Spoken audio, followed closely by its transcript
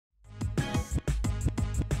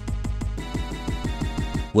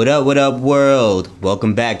What up, world?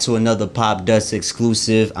 Welcome back to another Popdust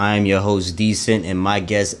exclusive. I am your host, Decent, and my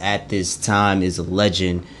guest at this time is a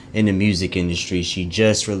legend in the music industry. She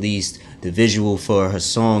just released the visual for her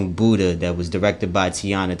song Buddha that was directed by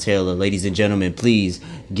Teyana Taylor. Ladies and gentlemen, please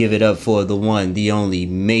give it up for the one, the only,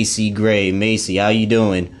 Macy Gray. Macy, how you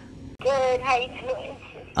doing? Good, how you doing?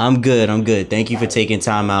 I'm good. Thank you for taking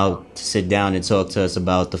time out to sit down and talk to us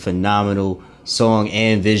about the phenomenal song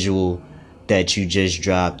and visual that you just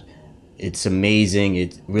dropped. It's amazing.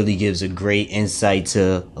 It really gives a great insight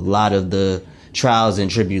to a lot of the trials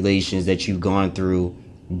and tribulations that you've gone through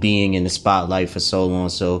being in the spotlight for so long.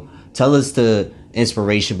 So tell us the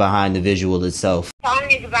inspiration behind the visual itself. The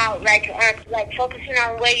song is about like focusing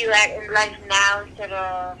on where you're at in life now instead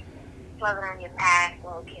of dwelling on your past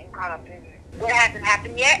or getting caught up in what hasn't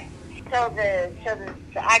happened yet. So the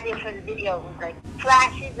idea for the video was like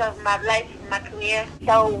flashes of my life and my career.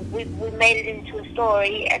 So we made it into a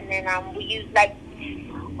story, and then we used like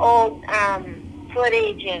old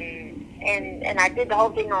footage and I did the whole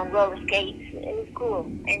thing on roller skates. It was cool.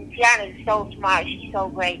 And Teyana is so smart. She's so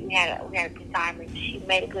great. We had a good time, and she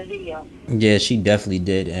made a good video. Yeah, she definitely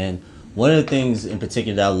did. And one of the things in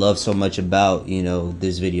particular that I love so much about,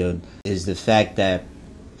 this video is the fact that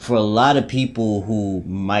for a lot of people who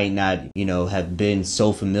might not, have been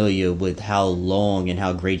so familiar with how long and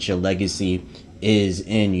how great your legacy is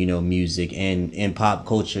in, music and in pop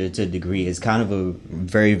culture to a degree, it's kind of a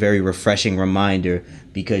very, very refreshing reminder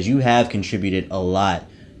because you have contributed a lot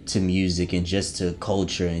to music and just to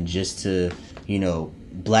culture and just to,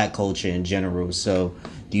 black culture in general. So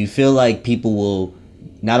do you feel like people will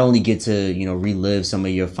not only get to, relive some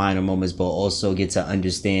of your finer moments, but also get to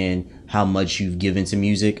understand how much you've given to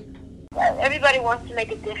music? Everybody wants to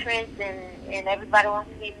make a difference, and everybody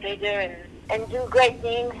wants to be bigger and do great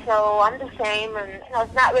things. So I'm the same, and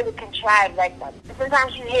it's not really contrived like that.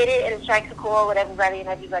 Sometimes you hit it and it strikes a chord with everybody, and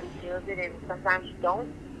everybody feels it, and sometimes you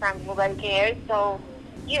don't. Sometimes nobody cares. So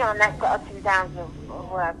and that's the ups and downs of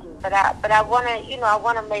what I do. But I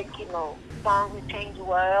wanna make songs that change the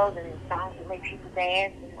world and songs that make people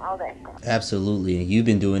dance and all that stuff. Absolutely. You've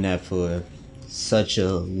been doing that for such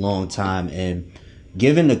a long time. And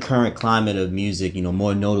given the current climate of music,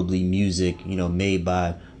 more notably music, made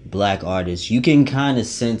by black artists, you can kind of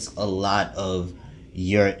sense a lot of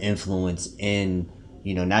your influence in,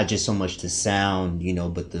 not just so much the sound,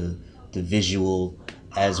 but the visual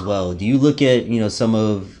as well. Do you look at, some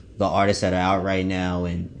of the artists that are out right now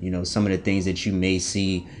and, some of the things that you may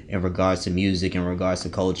see in regards to music, in regards to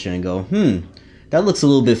culture and go, that looks a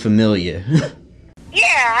little bit familiar? Yeah,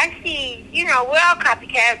 I see. We're all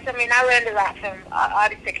copycats. I mean, I learned a lot from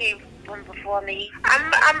artists that came from before me.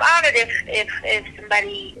 I'm honored if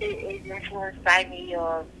somebody is influenced by me,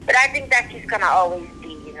 but I think that's just gonna always be.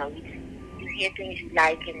 You hear things you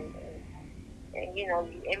like and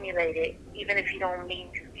you emulate it, even if you don't mean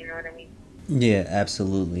to. You know what I mean? Yeah,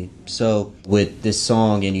 absolutely. So with this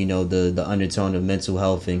song and the undertone of mental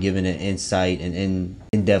health and giving an insight and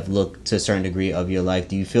in-depth look to a certain degree of your life,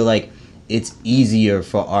 do you feel like it's easier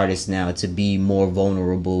for artists now to be more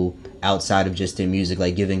vulnerable outside of just their music,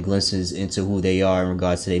 like giving glimpses into who they are in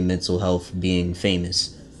regards to their mental health being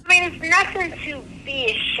famous? I mean, it's nothing to be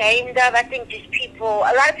ashamed of. I think just a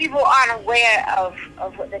lot of people aren't aware of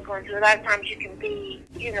what they're going through. A lot of times you can be,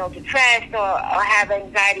 depressed or have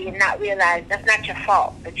anxiety and not realize that's not your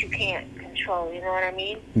fault, that you can't control, you know what I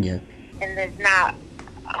mean? Yeah. And there's not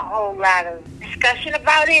a whole lot of discussion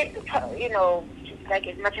about it, like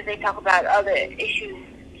as much as they talk about other issues,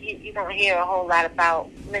 you don't hear a whole lot about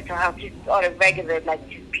mental health, just on a regular, like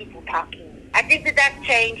just people talking. I think that's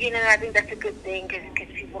changing, and I think that's a good thing because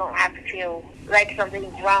people don't have to feel like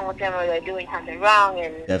something's wrong with them or they're doing something wrong.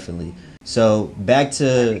 And definitely. So back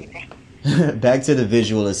to the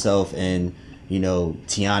visual itself, and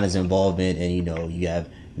Teyana's involvement, and you have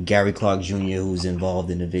Gary Clark Jr. who's involved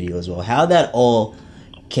in the video as well. How that all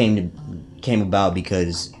came about,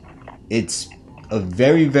 because it's a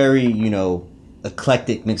very, very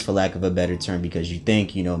eclectic mix, for lack of a better term, because you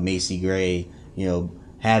think Macy Gray,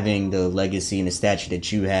 having the legacy and the stature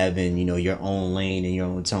that you have in, your own lane and your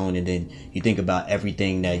own tone. And then you think about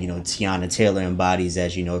everything that, Teyana Taylor embodies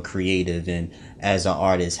as, creative and as an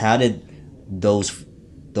artist. How did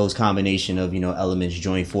those combination of, elements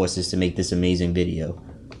join forces to make this amazing video?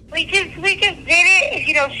 We just did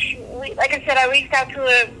it. Like I said, I reached out to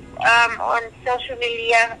her on social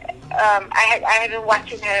media. I had been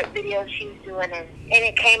watching her videos she was doing, and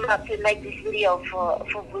it came up to make this video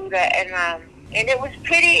for Buddha, and it was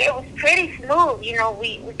pretty smooth.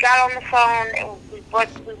 We got on the phone and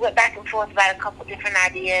we went back and forth about a couple different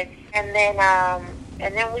ideas, and then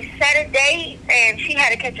And then we set a date, and she had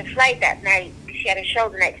to catch a flight that night. She had a show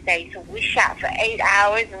the next day, so we shot for 8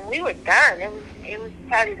 hours, and we were done. It was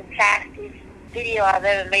probably the fastest video I've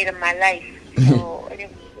ever made in my life. So and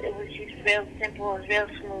it was just real simple, it was real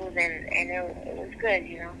smooth, and it was good,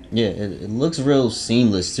 you know. Yeah, it looks real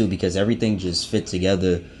seamless too, because everything just fit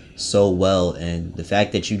together so well, and the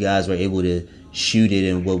fact that you guys were able to shoot it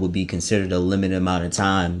in what would be considered a limited amount of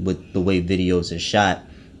time with the way videos are shot,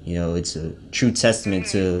 you know, it's a true testament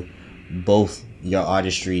to both your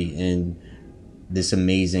artistry and this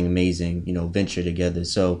amazing, you know, venture together.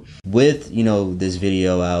 So with, you know, this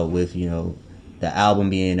video out, with, you know, the album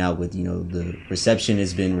being out, with, you know, the reception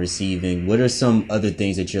it's been receiving, what are some other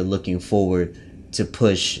things that you're looking forward to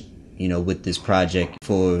push, you know, with this project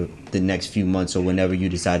for the next few months, or whenever you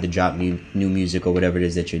decide to drop new music or whatever it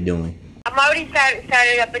is that you're doing? I'm already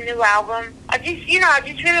started up a new album. I just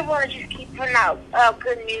really want to just keep putting out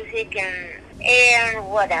good music, and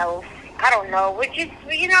what else? I don't know. We're just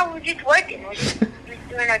working. We're just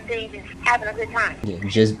doing our things and having a good time. Yeah,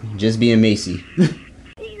 just being Macy.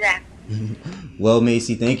 Exactly. Well,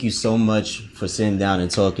 Macy, thank you so much for sitting down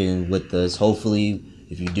and talking with us. Hopefully,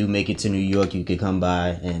 if you do make it to New York, you could come by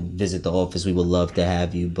and visit the office. We would love to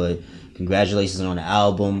have you. But congratulations on the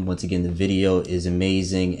album. Once again, the video is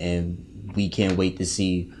amazing, and we can't wait to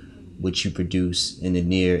see what you produce in the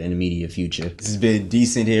near and immediate future. This has been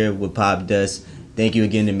Decent here with Popdust. Thank you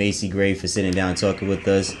again to Macy Gray for sitting down and talking with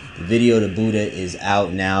us. The video to Buddha is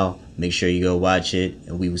out now. Make sure you go watch it,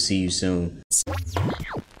 and we will see you soon.